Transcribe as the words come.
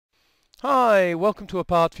Hi, welcome to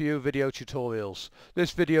Apart4U video tutorials.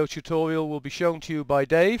 This video tutorial will be shown to you by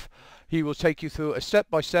Dave. He will take you through a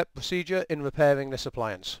step-by-step procedure in repairing this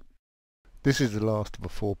appliance. This is the last of a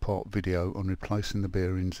 4-part video on replacing the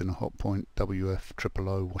bearings in a Hotpoint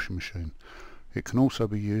WF000 washing machine. It can also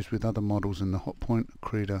be used with other models in the Hotpoint,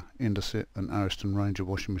 Creda, Indesit and Ariston range of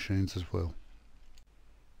washing machines as well.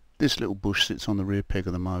 This little bush sits on the rear peg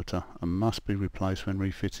of the motor and must be replaced when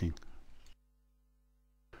refitting.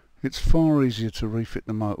 It's far easier to refit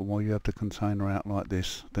the motor while you have the container out like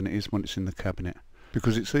this than it is when it's in the cabinet,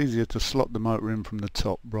 because it's easier to slot the motor in from the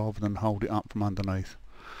top rather than hold it up from underneath.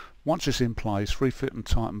 Once it's in place, refit and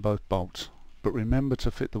tighten both bolts, but remember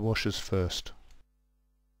to fit the washers first.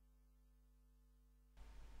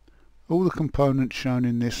 All the components shown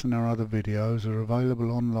in this and our other videos are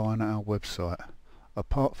available online at our website,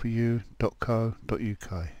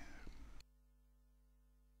 apart4u.co.uk.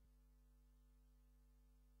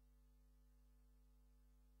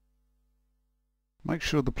 Make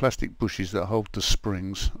sure the plastic bushes that hold the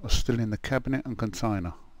springs are still in the cabinet and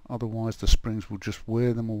container, otherwise the springs will just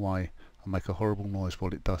wear them away and make a horrible noise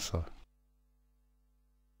while it does so.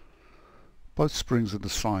 Both springs are the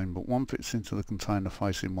same, but one fits into the container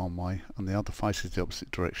facing one way and the other faces the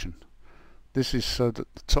opposite direction. This is so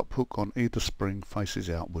that the top hook on either spring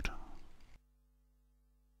faces outward.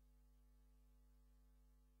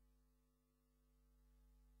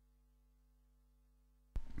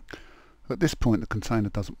 At this point the container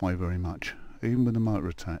doesn't weigh very much, even with the motor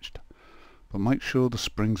attached, but make sure the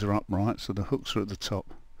springs are upright so the hooks are at the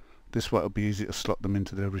top. This way it will be easy to slot them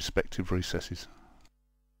into their respective recesses.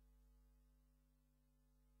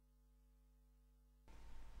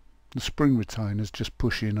 The spring retainers just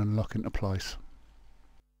push in and lock into place.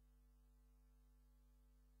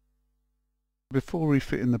 Before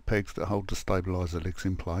refitting the pegs that hold the stabiliser legs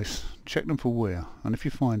in place, check them for wear, and if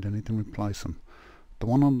you find any then replace them. The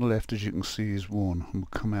one on the left, as you can see, is worn and will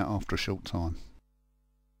come out after a short time.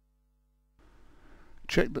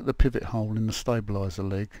 Check that the pivot hole in the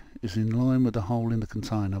stabiliser leg is in line with the hole in the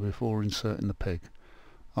container before inserting the peg,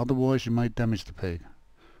 otherwise you may damage the peg.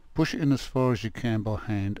 Push it in as far as you can by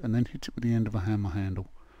hand and then hit it with the end of a hammer handle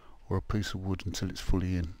or a piece of wood until it's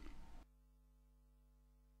fully in.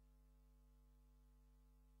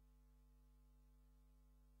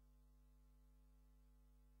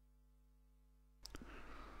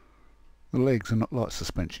 The legs are not like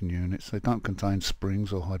suspension units, they don't contain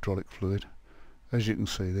springs or hydraulic fluid. As you can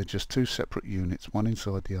see, they're just two separate units, one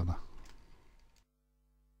inside the other.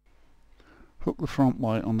 Hook the front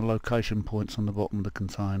weight on the location points on the bottom of the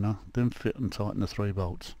container, then fit and tighten the 3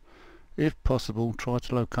 bolts. If possible, try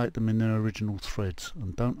to locate them in their original threads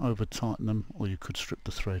and don't over tighten them or you could strip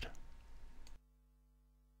the thread.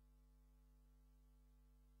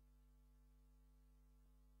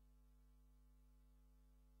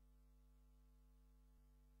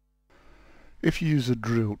 If you use a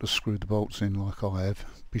drill to screw the bolts in like I have,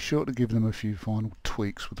 be sure to give them a few final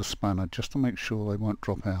tweaks with a spanner just to make sure they won't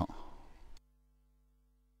drop out.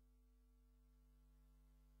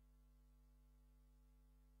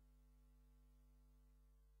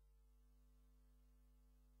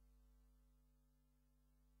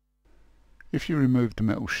 If you remove the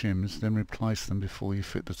metal shims, then replace them before you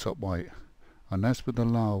fit the top weight, and as with the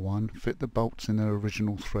lower one, fit the bolts in their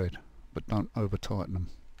original thread, but don't over tighten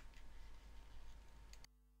them.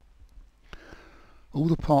 All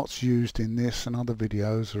the parts used in this and other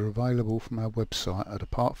videos are available from our website at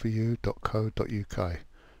apart4u.co.uk.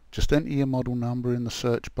 Just enter your model number in the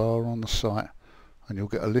search bar on the site and you'll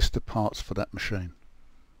get a list of parts for that machine.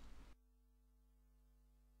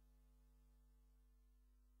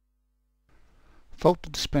 Fold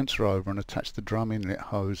the dispenser over and attach the drum inlet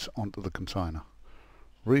hose onto the container.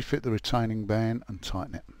 Refit the retaining band and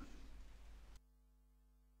tighten it.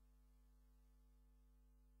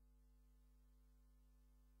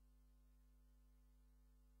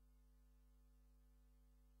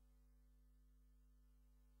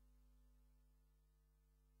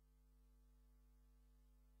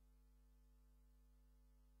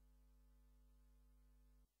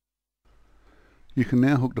 You can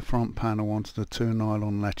now hook the front panel onto the 2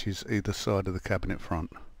 nylon latches either side of the cabinet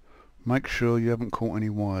front. Make sure you haven't caught any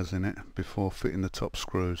wires in it before fitting the top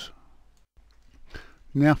screws.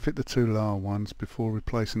 Now fit the 2 lower ones before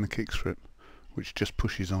replacing the kick strip, which just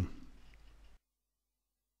pushes on.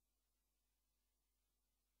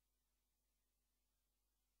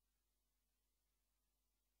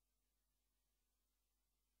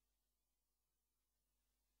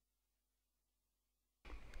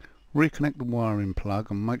 Reconnect the wiring plug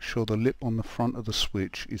and make sure the lip on the front of the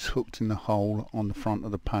switch is hooked in the hole on the front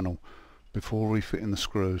of the panel before refitting the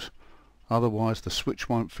screws. Otherwise the switch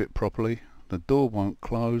won't fit properly, the door won't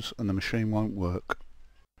close and the machine won't work.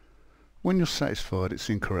 When you're satisfied it's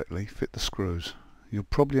incorrectly, fit the screws. You'll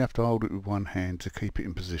probably have to hold it with one hand to keep it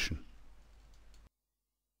in position.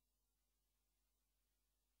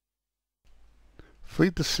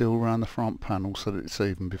 Feed the seal around the front panel so that it's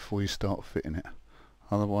even before you start fitting it,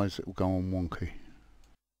 otherwise it will go on wonky.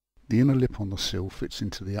 The inner lip on the seal fits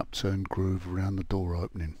into the upturned groove around the door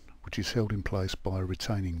opening, which is held in place by a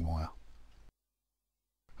retaining wire.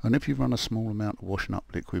 And if you run a small amount of washing up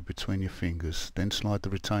liquid between your fingers, then slide the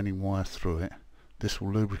retaining wire through it, this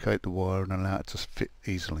will lubricate the wire and allow it to fit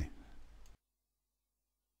easily.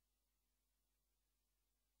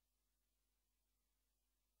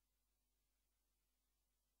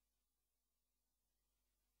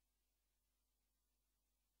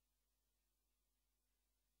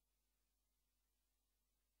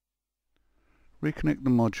 Reconnect the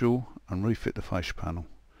module and refit the fascia panel.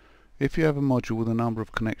 If you have a module with a number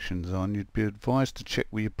of connections on, you'd be advised to check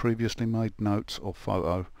with your previously made notes or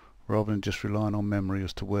photo rather than just relying on memory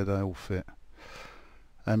as to where they all fit.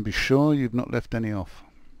 And be sure you've not left any off,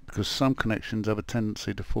 because some connections have a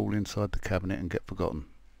tendency to fall inside the cabinet and get forgotten.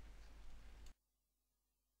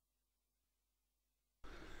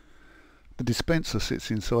 The dispenser sits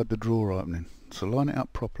inside the drawer opening, so line it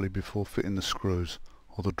up properly before fitting the screws,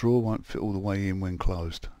 or the drawer won't fit all the way in when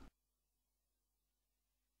closed.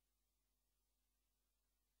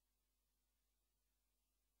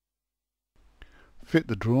 Fit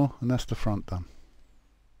the drawer and that's the front done.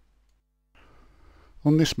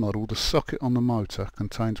 On this model the socket on the motor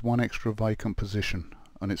contains one extra vacant position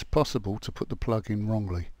and it's possible to put the plug in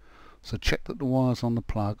wrongly, so check that the wires on the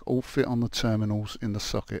plug all fit on the terminals in the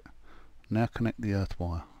socket. Now connect the earth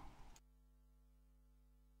wire.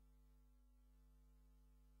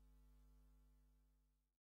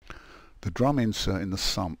 The drum insert in the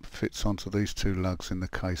sump fits onto these two lugs in the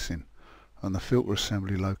casing and the filter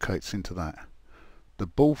assembly locates into that. The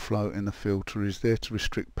ball float in the filter is there to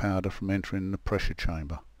restrict powder from entering the pressure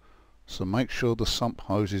chamber, so make sure the sump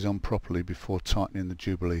hose is on properly before tightening the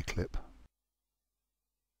Jubilee clip.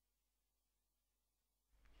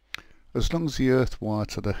 As long as the earth wire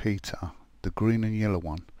to the heater, the green and yellow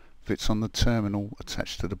one, fits on the terminal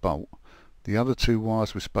attached to the bolt, the other two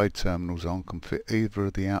wires with spade terminals on can fit either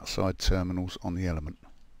of the outside terminals on the element.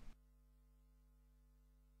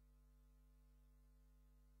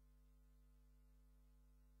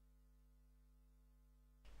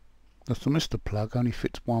 The thermistor plug only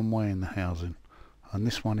fits one way in the housing, and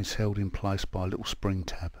this one is held in place by a little spring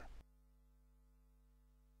tab.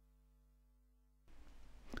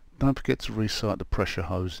 Don't forget to resight the pressure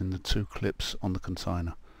hose in the two clips on the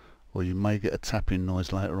container, or you may get a tapping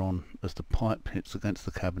noise later on as the pipe hits against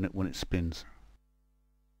the cabinet when it spins.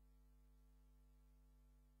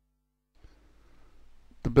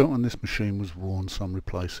 The belt on this machine was worn, so I'm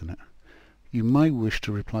replacing it. You may wish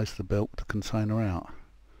to replace the belt with the container out.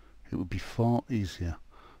 It would be far easier,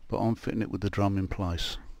 but I'm fitting it with the drum in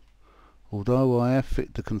place. Although I have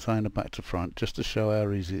fitted the container back to front just to show how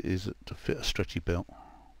easy it is to fit a stretchy belt.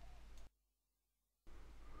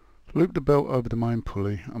 Loop the belt over the main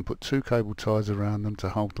pulley and put two cable ties around them to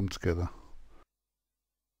hold them together.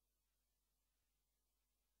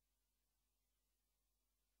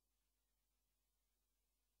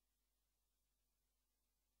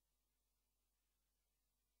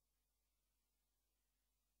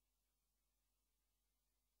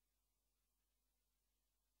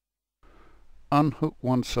 Unhook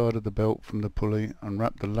one side of the belt from the pulley and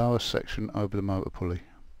wrap the lower section over the motor pulley.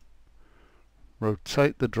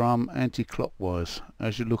 Rotate the drum anti-clockwise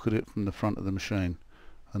as you look at it from the front of the machine,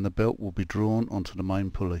 and the belt will be drawn onto the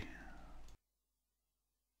main pulley.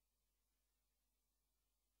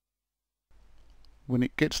 When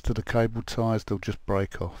it gets to the cable ties they'll just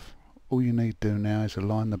break off. All you need to do now is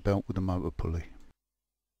align the belt with the motor pulley.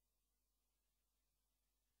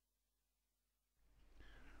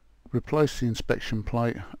 Replace the inspection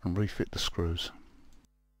plate and refit the screws.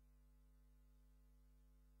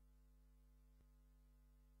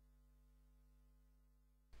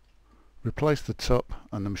 Replace the top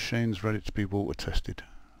and the machine's ready to be water tested.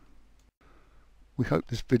 We hope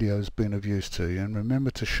this video has been of use to you, and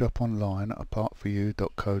remember to shop online at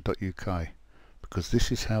partforyou.co.uk, because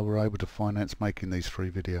this is how we're able to finance making these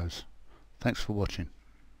free videos. Thanks for watching.